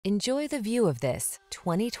Enjoy the view of this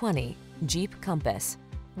 2020 Jeep Compass.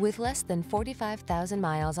 With less than 45,000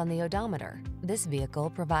 miles on the odometer, this vehicle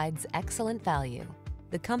provides excellent value.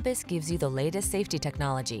 The Compass gives you the latest safety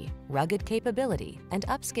technology, rugged capability, and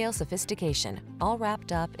upscale sophistication, all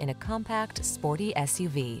wrapped up in a compact, sporty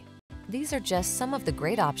SUV. These are just some of the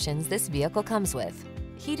great options this vehicle comes with: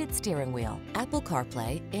 heated steering wheel, Apple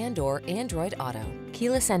CarPlay and/or Android Auto,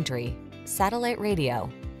 keyless entry, satellite radio,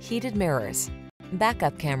 heated mirrors,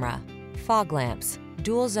 backup camera, fog lamps,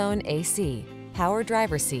 dual zone AC, power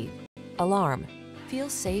driver seat, alarm. Feel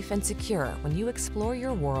safe and secure when you explore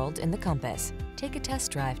your world in the Compass. Take a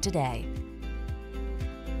test drive today.